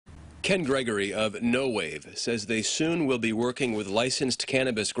Ken Gregory of No Wave says they soon will be working with licensed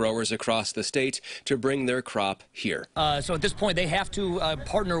cannabis growers across the state to bring their crop here. So at this point, they have to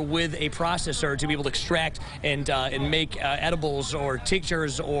partner with a processor to be able to extract and make edibles or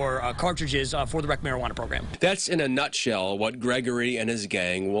tinctures or cartridges for the rec marijuana program. That's in a nutshell what Gregory and his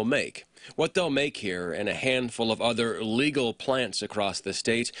gang will make. What they'll make here and a handful of other legal plants across the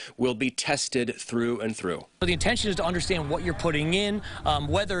state will be tested through and through. So the intention is to understand what you're putting in,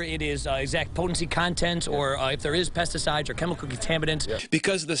 whether it is exact potency content or if there is pesticides or chemical contaminants. Yeah.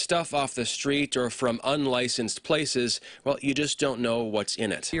 Because the stuff off the street or from unlicensed places, well, you just don't know what's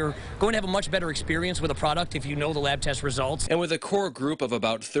in it. You're going to have a much better experience with a product if you know the lab test results. And with a core group of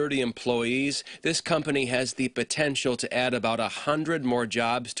about 30 employees, this company has the potential to add about 100 more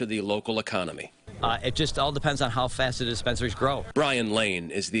jobs to the local economy. It just all depends on how fast the dispensaries grow. Brian Lane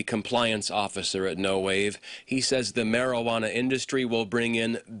is the compliance officer at No Wave. He says the marijuana industry will bring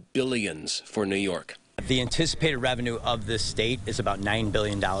in billions for New York. The anticipated revenue of this state is about $9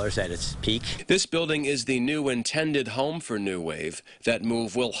 billion at its peak. This building is the new intended home for New Wave. That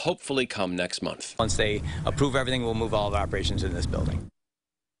move will hopefully come next month. Once they approve everything, we'll move all of our operations in this building.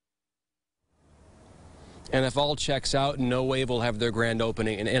 And if all checks out, No Wave will have their grand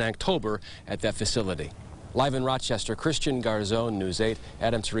opening in October at that facility. Live in Rochester, Christian Garzone, News 8.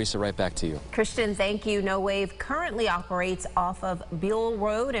 Adam, Teresa, right back to you. Christian, thank you. No Wave currently operates off of Buell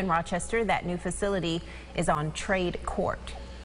Road in Rochester. That new facility is on Trade Court.